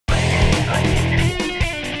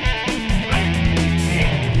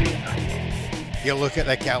You look at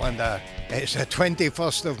the calendar, it's the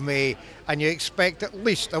 21st of May and you expect at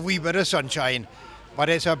least a wee bit of sunshine. But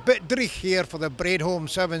it's a bit dreich here for the Braidholm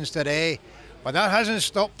Sevens today. But that hasn't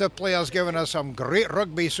stopped the players giving us some great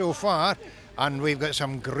rugby so far. And we've got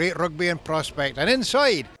some great rugby in prospect. And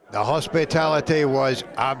inside, the hospitality was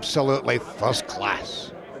absolutely first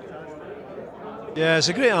class. Yeah, it's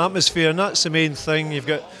a great atmosphere and that's the main thing. You've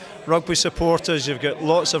got rugby supporters, you've got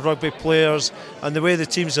lots of rugby players, and the way the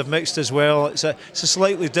teams have mixed as well. It's a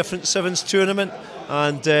slightly different Sevens tournament,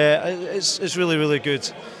 and it's really, really good.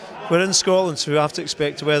 We're in Scotland, so we have to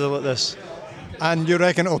expect weather like this. And you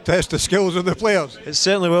reckon it'll test the skills of the players? It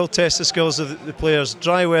certainly will test the skills of the players.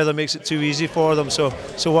 Dry weather makes it too easy for them, so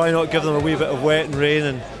why not give them a wee bit of wet and rain,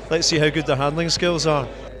 and let's see how good their handling skills are.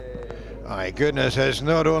 My goodness, it's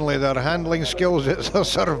not only their handling skills, it's their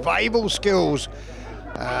survival skills.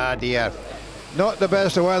 Ah dear, not the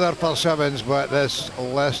best of weather for Sevens, but this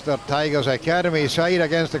Leicester Tigers Academy side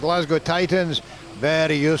against the Glasgow Titans,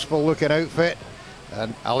 very useful looking outfit.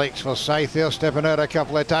 And Alex Forsyth there stepping out a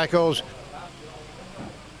couple of tackles.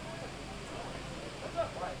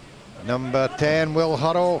 Number 10, Will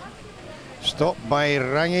Hurrell, stopped by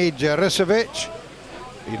Rangi Jaricevic.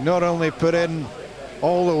 He not only put in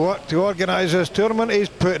all the work to organise this tournament, he's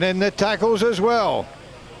putting in the tackles as well.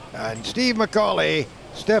 And Steve McCauley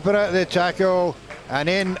stepping out of the tackle and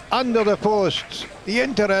in under the posts. The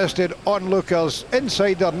interested onlookers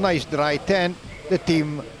inside their nice dry tent, the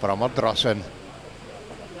team from Ardrossan.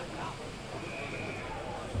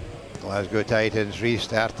 Glasgow Titans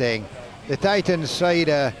restarting. The Titans side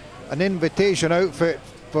an invitation outfit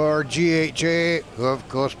for GHA, who of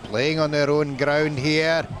course playing on their own ground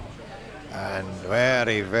here. And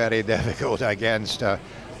very, very difficult against a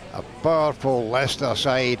powerful Leicester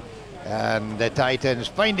side. And the Titans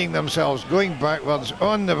finding themselves going backwards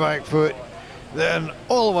on the back foot. Then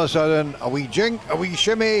all of a sudden a wee jink, a wee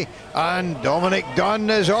shimmy, and Dominic Dunn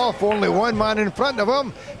is off, only one man in front of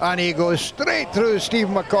him, and he goes straight through Steve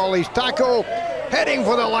McCauley's tackle, heading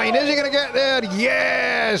for the line. Is he going to get there?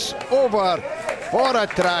 Yes! Over for a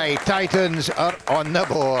try. Titans are on the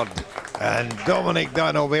board, and Dominic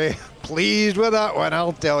Dunn will be pleased with that one,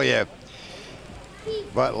 I'll tell you.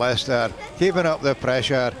 But Leicester keeping up the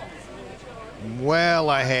pressure, well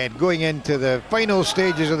ahead going into the final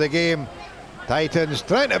stages of the game. Titans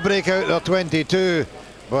trying to break out their 22,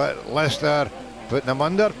 but Leicester putting them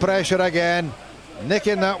under pressure again,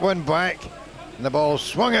 nicking that one back, and the ball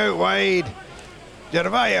swung out wide.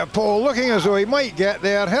 Jeremiah Poe looking as though he might get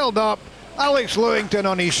there, held up. Alex Lewington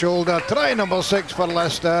on his shoulder, try number 6 for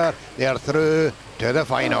Leicester. They're through to the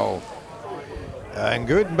final. And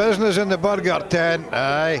good business in the burger tent.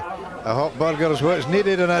 Aye, a hot burger is what's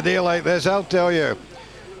needed in a day like this, I'll tell you.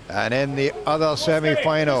 And in the other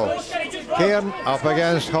semi-final, Cairn up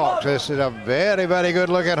against Hawks. This is a very, very good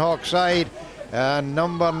looking Hawks side. And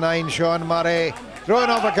number 9, Sean Murray, throwing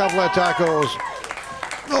up a couple of tackles.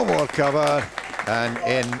 No more cover. And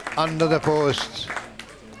in under the posts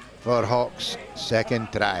for Hawks'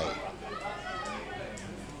 second try.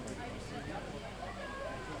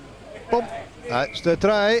 Boom. That's the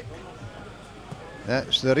try.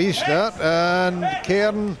 That's the restart. And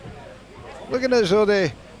Cairn looking as though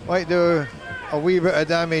they might do a wee bit of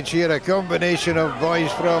damage here. A combination of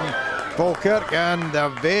boys from Falkirk and a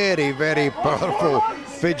very, very powerful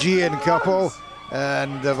Fijian couple,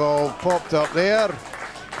 and they've all popped up there,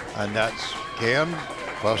 and that's Cairn,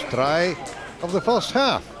 first try of the first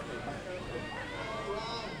half.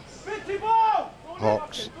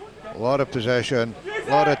 Hawks, a lot of possession, a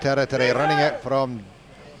lot of territory, running it from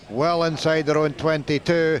well inside their own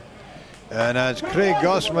 22, and as Craig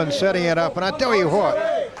Gossman setting it up, and I tell you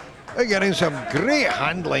what, they're getting some great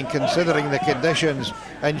handling considering the conditions.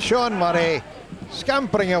 And Sean Murray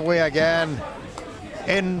scampering away again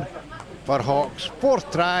in for Hawks' fourth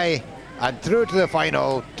try and through to the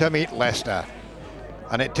final to meet Leicester.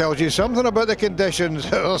 And it tells you something about the conditions.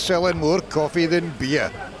 They're selling more coffee than beer.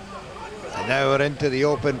 And now we're into the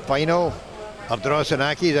open final. Ardrossan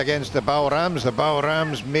Accies against the Bowrams. The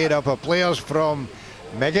Bowrams made up of players from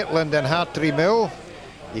Meggetland and Hartree Mill.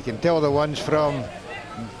 You can tell the ones from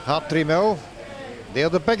Hartree Mill, they're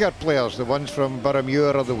the bigger players. The ones from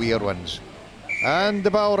Boroughmuir are the weird ones. And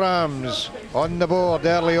the Bowrams on the board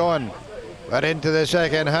early on. We're into the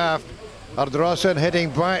second half. Ardrossan hitting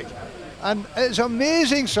back, and it's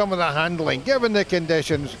amazing some of the handling given the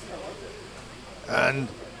conditions. And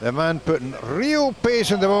the man putting real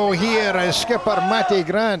pace in the ball here is skipper Matty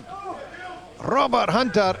Grant. Robert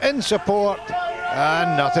Hunter in support,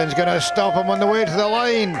 and nothing's going to stop him on the way to the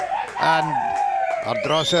line. And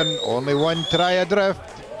Ardrossan only one try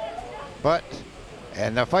adrift, but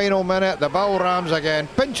In the final minute, the Balrams again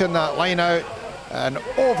pinching that line out and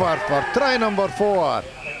over for try number 4.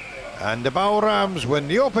 And the Balrams win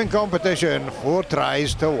the open competition 4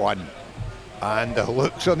 tries to 1. And the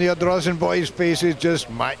looks on the Ardrossan boys' faces just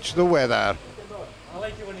match the weather.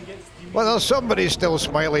 Well, there's somebody still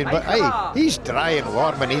smiling, but hey, he's dry and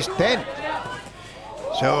warm and he's 10th.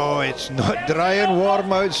 So it's not dry and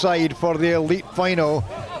warm outside for the elite final.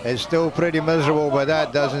 It's still pretty miserable, but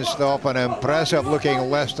that doesn't stop an impressive looking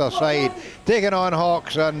Leicester side taking on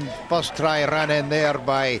Hawks, and first try ran in there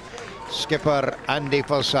by skipper Andy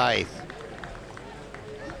Forsyth.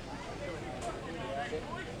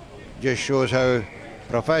 Just shows how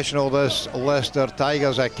professional this Leicester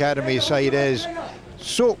Tigers Academy side is.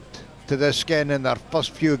 Soaked to the skin in their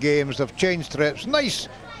first few games. They've changed strips. Nice,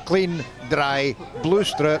 clean, dry blue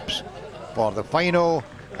strips for the final.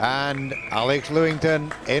 And Alex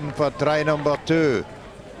Lewington in for try number 2.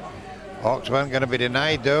 Hawks weren't going to be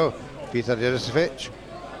denied though. Peter Juricevic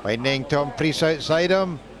finding Tom Priest outside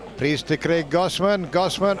him. Priest to Craig Gossman.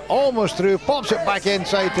 Gossman almost through, pops it back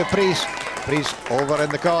inside to Priest. Priest over in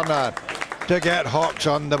the corner to get Hawks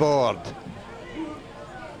on the board.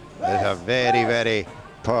 It's a very, very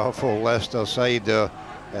powerful Leicester side though.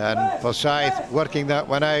 And Forsyth working that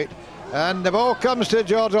one out. And the ball comes to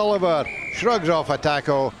George Oliver. Shrugs off a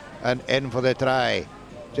tackle and in for the try.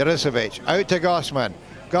 Juricevic out to Gossman.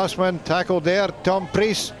 Gossman tackled there. Tom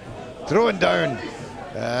Priest thrown down.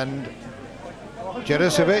 And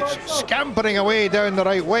Juricevic scampering away down the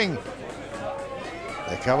right wing.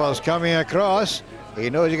 The cover's coming across. He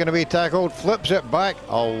knows he's going to be tackled. Flips it back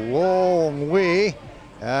a long way.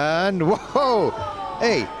 And whoa!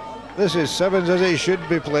 Hey, this is Sevens as he should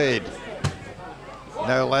be played.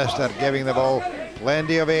 Now Leicester giving the ball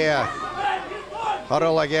plenty of air.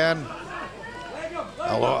 Hurl again.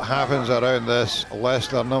 A lot happens around this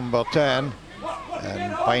Leicester number 10.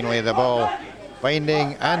 And finally the ball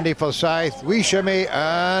finding Andy Forsyth. Wee shimmy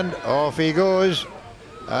and off he goes.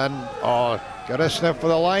 And got a sniff for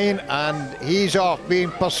the line and he's off. Being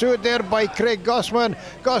pursued there by Craig Gossman.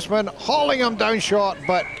 Gossman hauling him down short,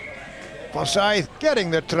 but Forsyth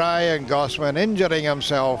getting the try and Gossman injuring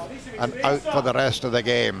himself and out for the rest of the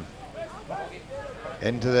game.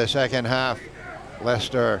 Into the second half,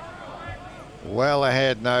 Leicester well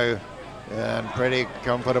ahead now and pretty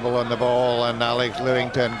comfortable on the ball, and Alex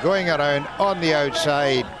Lewington going around on the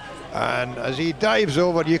outside, and as he dives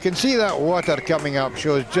over you can see that water coming up,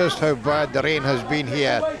 shows just how bad the rain has been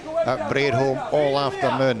here at Braidholm all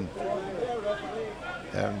afternoon.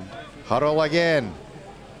 And Hurl again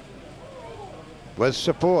with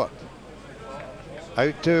support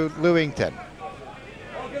out to Lewington,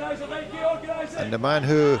 and the man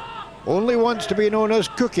who only wants to be known as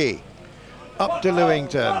Cookie up to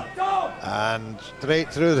Lewington and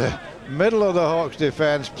straight through the middle of the Hawks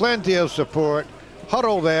defence. Plenty of support.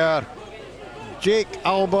 Hurl there, Jake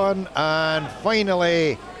Albon, and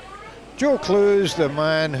finally Joe Clues, the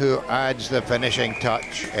man who adds the finishing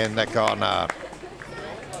touch in the corner.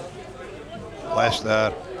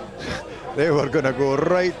 Leicester, they were going to go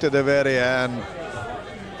right to the very end.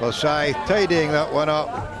 Forsyth tidying that one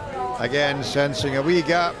up. Again, sensing a wee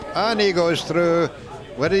gap, and he goes through.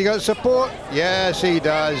 Where he got support? Yes, he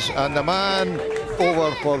does. And the man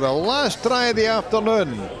over for the last try of the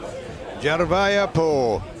afternoon, Jeremiah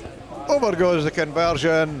Poe. Over goes the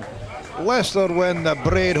conversion. Leicester win the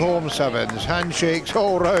Braidholm Sevens. Handshakes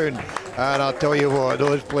all round. And I'll tell you what,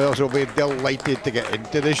 those players will be delighted to get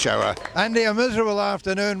into the shower. Andy, a miserable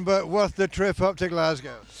afternoon, but worth the trip up to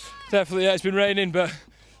Glasgow. Definitely, yeah, it's been raining, but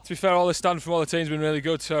to be fair, all the stand from all the teams has been really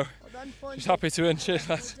good, so just happy to win. Cheers,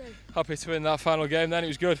 lads. Happy to win that final game then, it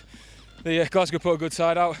was good. The Glasgow put a good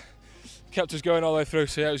side out, kept us going all the way through,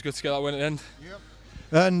 so yeah, it was good to get that win at the end. Yep.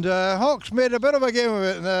 And Hawks made a bit of a game of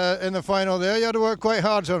it in the final there. You had to work quite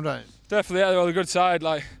hard sometimes. Definitely, yeah, they were a good side.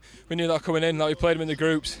 Like, we knew that coming in, like, we played them in the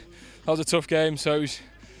groups. That was a tough game, so it was,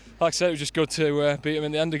 like I said, it was just good to beat them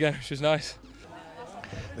in the end again, which was nice.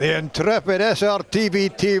 The intrepid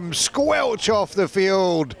SRTV team squelch off the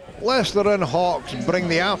field. Leicester and Hawks bring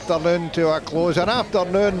the afternoon to a close, an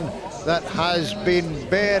afternoon that has been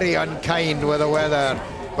very unkind with the weather.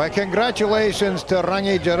 But congratulations to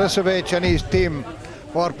Rangi Juricevic and his team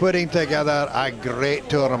for putting together a great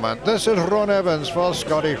tournament. This is Ron Evans for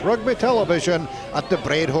Scottish Rugby Television at the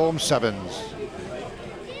Braidholm Sevens.